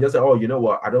there and just say, oh, you know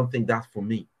what? I don't think that's for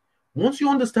me. Once you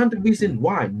understand the reason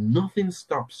why, nothing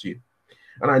stops you.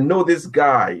 And I know this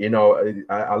guy,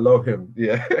 I love him.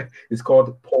 Yeah, he's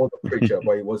called Paul the Preacher,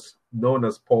 but he was known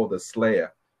as Paul the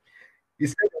Slayer. He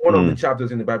said in one of the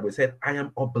chapters in the Bible, he said, I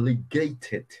am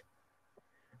obligated.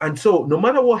 And so no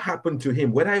matter what happened to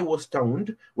him, whether I was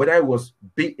stoned, whether I was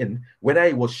beaten, whether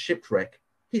I was shipwrecked,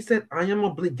 he said, I am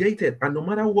obligated. And no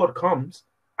matter what comes,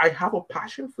 I have a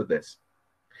passion for this.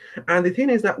 And the thing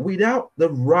is that without the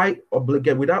right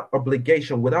without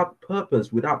obligation, without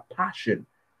purpose, without passion,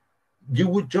 you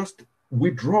would just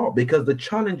withdraw because the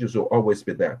challenges will always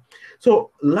be there.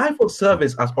 So life of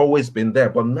service has always been there,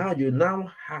 but now you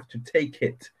have to take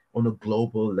it on a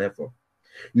global level.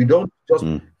 You don't just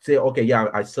say, okay, yeah,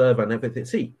 I serve and everything.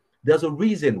 See, there's a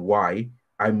reason why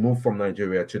I moved from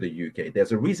Nigeria to the UK.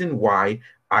 There's a reason why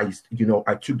I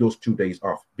took those 2 days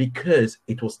off, because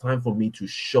it was time for me to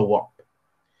show up.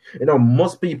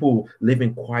 Most people live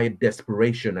in quiet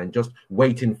desperation and just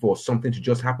waiting for something to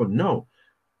just happen. No,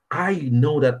 I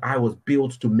know that I was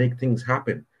built to make things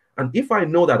happen. And if I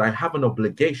know that I have an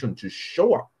obligation to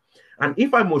show up, and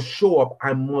if I must show up,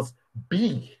 I must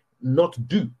be, not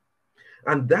do.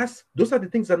 And those are the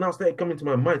things that now start coming to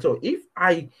my mind. So if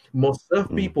I must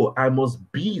serve people, I must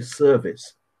be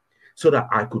service so that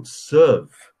I could serve.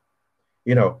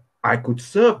 I could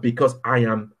serve because I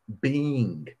am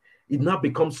being. It now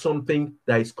becomes something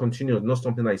that is continuous, not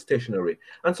something that is stationary.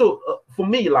 And so for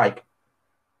me, like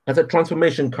as a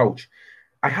transformation coach,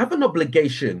 I have an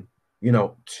obligation,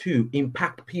 to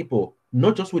impact people,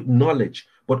 not just with knowledge,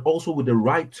 but also with the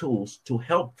right tools to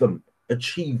help them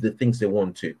achieve the things they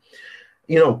want to.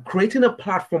 Creating a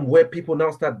platform where people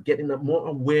now start getting more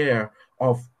aware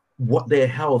of what their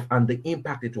health and the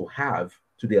impact it will have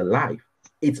to their life.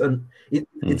 It's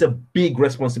a big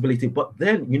responsibility, but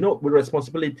then, with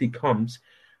responsibility comes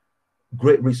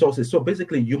great resources. So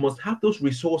basically, you must have those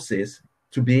resources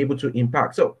to be able to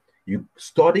impact. So you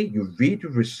study, you read, you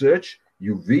research,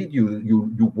 you read,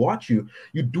 you watch, you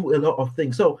do a lot of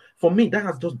things. So for me, that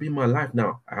has just been my life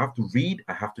now. I have to read,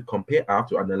 I have to compare, I have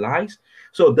to analyze.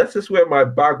 So this is where my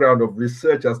background of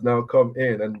research has now come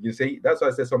in. And you see, that's why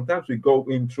I say sometimes we go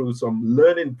in through some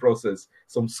learning process,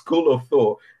 some school of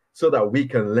thought, so that we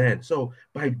can learn. So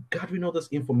by gathering all this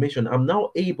information, I'm now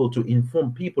able to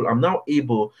inform people. I'm now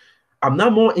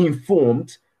more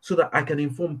informed so that I can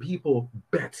inform people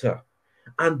better.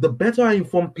 And the better I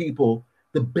inform people,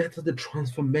 the better the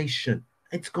transformation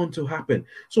it's going to happen.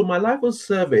 So my life of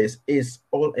service is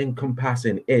all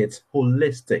encompassing. It's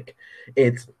holistic.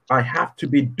 I have to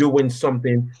be doing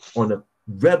something on a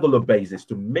regular basis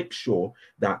to make sure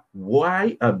that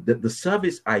the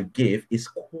service I give is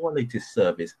quality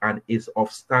service and is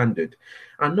of standard.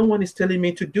 And no one is telling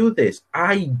me to do this.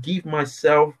 I give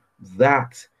myself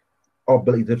that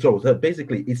obligation. So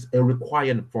basically, it's a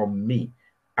requirement from me.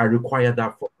 I require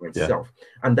that for myself. Yeah.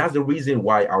 And that's the reason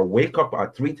why I wake up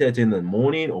at 3:30 in the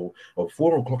morning or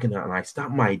 4 o'clock in the night and I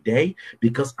start my day,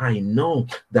 because I know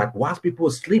that whilst people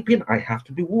are sleeping, I have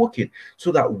to be working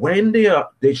so that when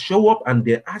they show up and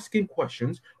they're asking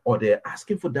questions or they're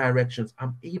asking for directions,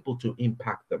 I'm able to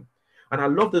impact them. And I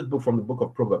love this book from the book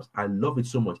of Proverbs. I love it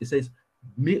so much. It says,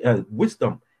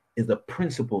 wisdom is the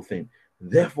principal thing.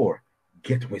 Therefore,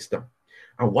 get wisdom.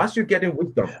 And once you're getting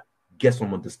wisdom, get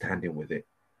some understanding with it.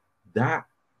 That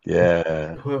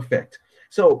perfect.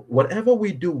 So whatever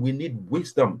we do, we need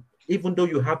wisdom. Even though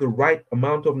you have the right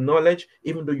amount of knowledge,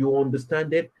 even though you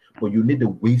understand it, but you need the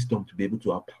wisdom to be able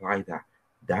to apply that.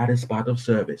 That is part of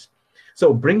service.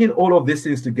 So bringing all of these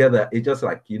things together, it's just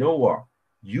like, you know what?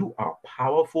 You are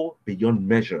powerful beyond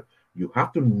measure. You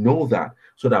have to know that,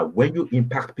 so that when you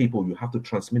impact people, you have to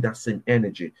transmit that same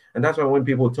energy. And that's why when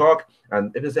people talk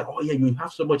and they say, oh yeah, you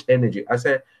have so much energy, I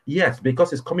say, yes,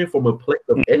 because it's coming from a place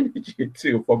of energy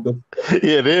too. From the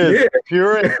it is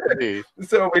pure energy.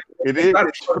 So it is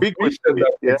that frequency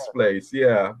that takes place.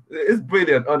 Yeah, it's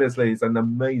brilliant. Honestly, it's an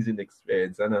amazing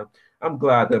experience, and I'm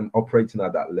glad I'm operating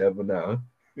at that level now.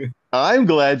 I'm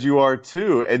glad you are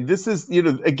too. And this is,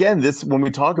 again, this, when we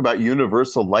talk about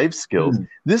universal life skills,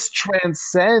 this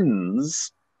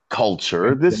transcends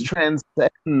culture. This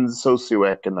transcends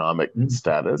socioeconomic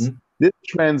status. This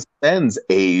transcends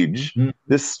age.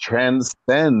 This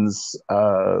transcends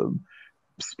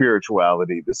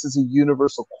spirituality. This is a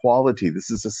universal quality.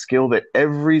 This is a skill that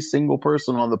every single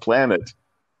person on the planet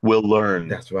will learn.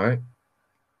 That's right.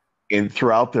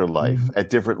 Throughout their life at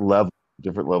different levels,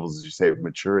 as you say, of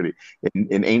maturity.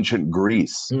 In ancient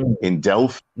Greece, in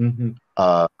Delphi,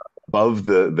 above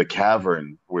the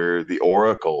cavern where the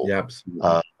oracle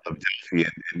of Delphi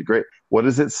and great. What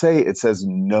does it say? It says,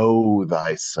 "Know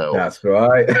thyself." That's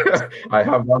right. I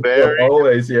have that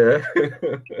always,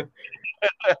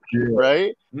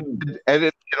 Right? And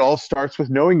it all starts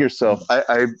with knowing yourself.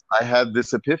 I had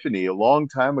this epiphany a long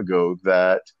time ago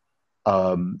that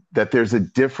that there's a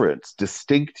difference,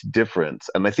 distinct difference,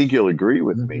 and I think you'll agree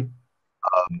with me,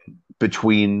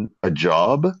 between a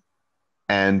job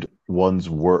and one's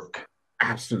work.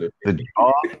 Absolutely.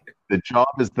 The job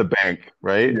is the bank,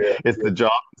 right? Yeah, it's the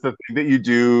job, it's the thing that you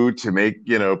do to make,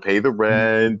 pay the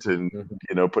rent and,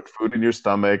 put food in your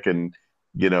stomach, and,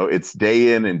 it's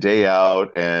day in and day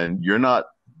out, and you're not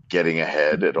getting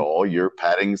ahead at all. You're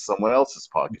patting someone else's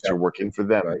pockets. You're working for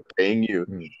them, paying you.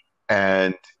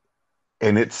 And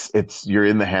it's you're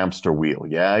in the hamster wheel.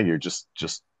 Yeah. You're just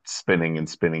spinning and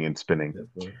spinning and spinning.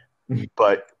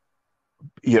 But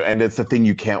and it's the thing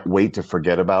you can't wait to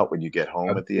forget about when you get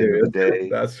home at the end of the day.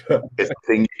 It's the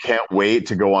thing you can't wait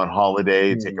to go on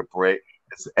holiday, take a break,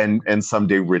 and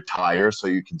someday retire so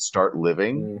you can start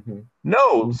living.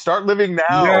 No, start living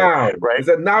now. Right? Is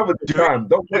that now with the time?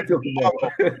 Don't wait till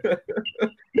tomorrow.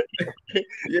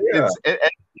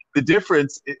 The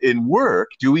difference in work,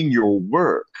 doing your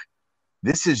work,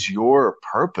 this is your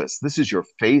purpose. This is your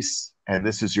face, and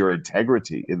this is your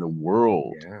integrity in the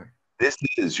world. Yeah. This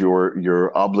is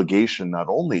your obligation, not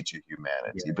only to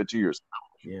humanity, but to yourself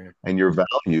and your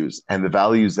values, and the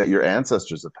values that your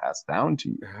ancestors have passed down to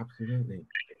you. Absolutely.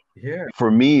 Yeah.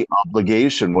 For me,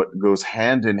 obligation, what goes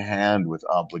hand in hand with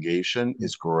obligation,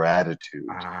 is gratitude.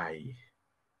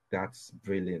 That's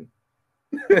brilliant.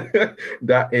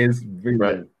 That is brilliant.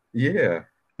 Right. Yeah.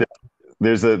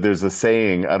 There's a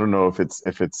saying, I don't know if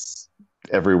it's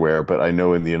everywhere, but I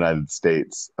know in the United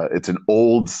States, it's an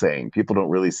old saying. People don't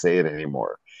really say it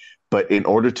anymore. But in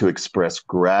order to express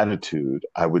gratitude,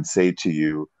 I would say to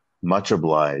you, much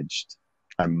obliged.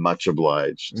 I'm much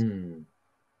obliged.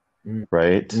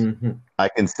 Right? I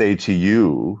can say to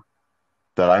you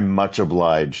that I'm much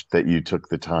obliged that you took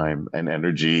the time and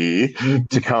energy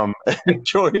to come and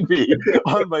join me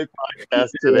on my podcast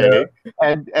today.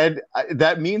 And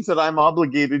that means that I'm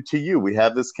obligated to you. We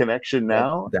have this connection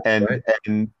now, and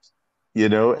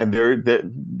there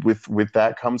with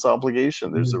that comes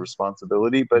obligation. There's a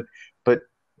responsibility, but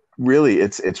really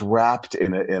it's wrapped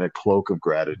in a cloak of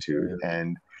gratitude.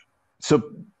 And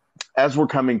so as we're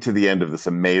coming to the end of this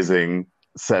amazing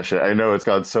session, I know it's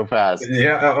gone so fast.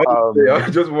 I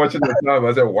was just watching the time.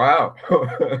 I said, "Wow!"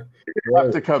 You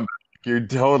have to come back. You're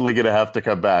totally gonna have to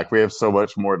come back. We have so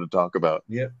much more to talk about.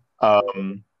 Yeah.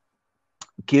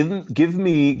 Give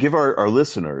our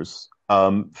listeners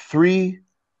three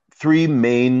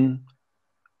main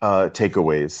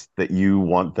takeaways that you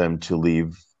want them to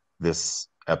leave this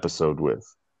episode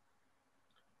with.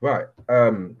 Right.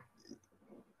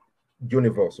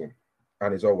 Universal,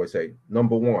 and as always say,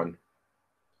 number one,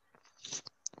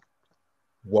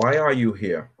 why are you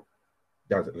here?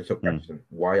 That's a question.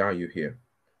 Why are you here?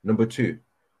 Number two,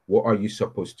 what are you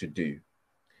supposed to do?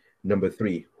 Number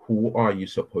three, who are you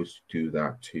supposed to do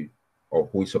that to, or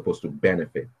who is supposed to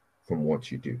benefit from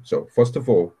what you do? So first of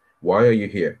all, why are you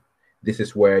here? This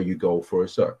is where you go for a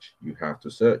search. You have to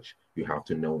search. You have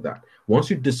to know that. Once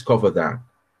you discover that,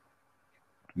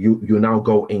 you now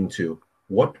go into,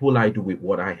 what will I do with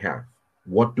what I have?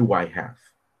 What do I have?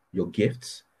 Your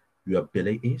gifts, your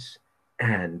abilities,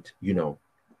 and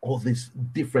all these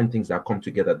different things that come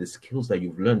together, the skills that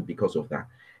you've learned because of that.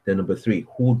 Then number three,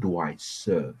 who do I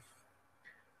serve?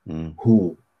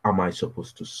 Who am I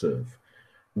supposed to serve?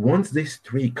 Once these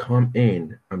three come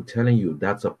in, I'm telling you,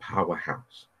 that's a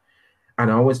powerhouse.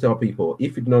 And I always tell people,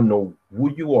 if you don't know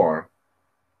who you are,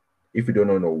 if you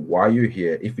don't know why you're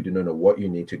here, if you don't know what you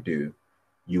need to do,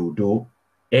 you'll do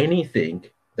anything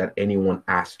that anyone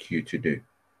asks you to do.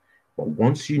 But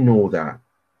once you know that,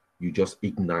 you just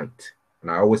ignite.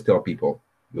 And I always tell people,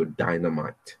 you're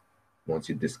dynamite once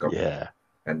you discover it.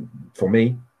 And for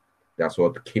me, that's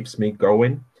what keeps me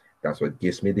going. That's what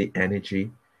gives me the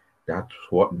energy. That's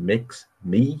what makes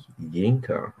me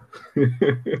Yinka.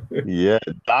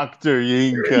 Dr.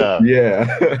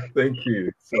 Yinka. Thank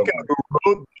you. Who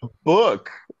wrote the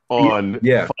book on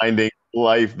finding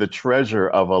life, the treasure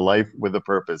of a life with a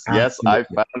purpose. Absolutely. Yes, I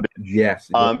found it. Yes,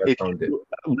 I found it.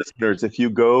 Listeners, if you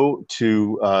go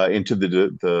to into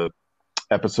the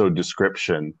episode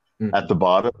description, at the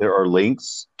bottom there are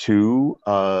links to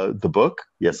the book.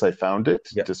 Yes, I found it.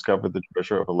 Discover the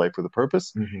treasure of a life with a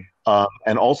purpose.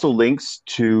 And also links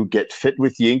to Get Fit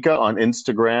with Yinka on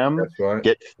Instagram. That's right.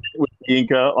 Get Fit with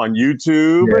Yinka on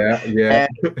YouTube. And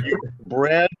you're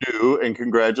brand new, and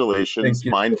congratulations.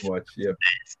 Thank you so much.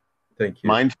 Thank you.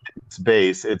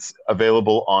 MindFitnessBase. It's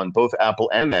available on both Apple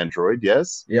and Android.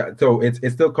 Yes. So it's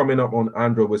still coming up on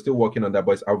Android. We're still working on that,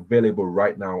 but it's available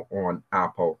right now on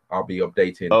Apple. I'll be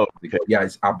updating. Oh, okay.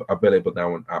 It's available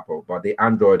now on Apple, but the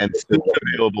Android is still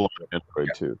available on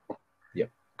Android too. Yeah.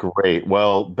 Great.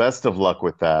 Well, best of luck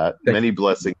with that. Many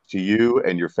blessings to you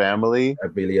and your family. I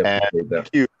really appreciate that.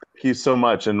 Thank you so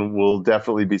much, and we'll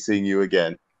definitely be seeing you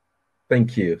again.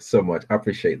 Thank you so much. I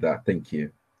appreciate that. Thank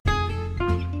you.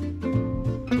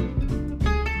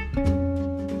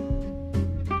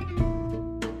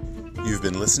 You've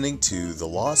been listening to The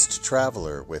Lost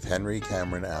Traveler with Henry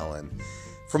Cameron Allen.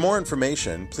 For more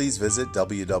information, please visit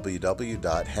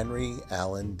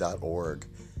www.henryallen.org.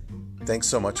 Thanks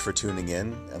so much for tuning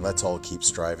in, and let's all keep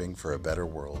striving for a better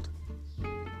world.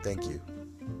 Thank you.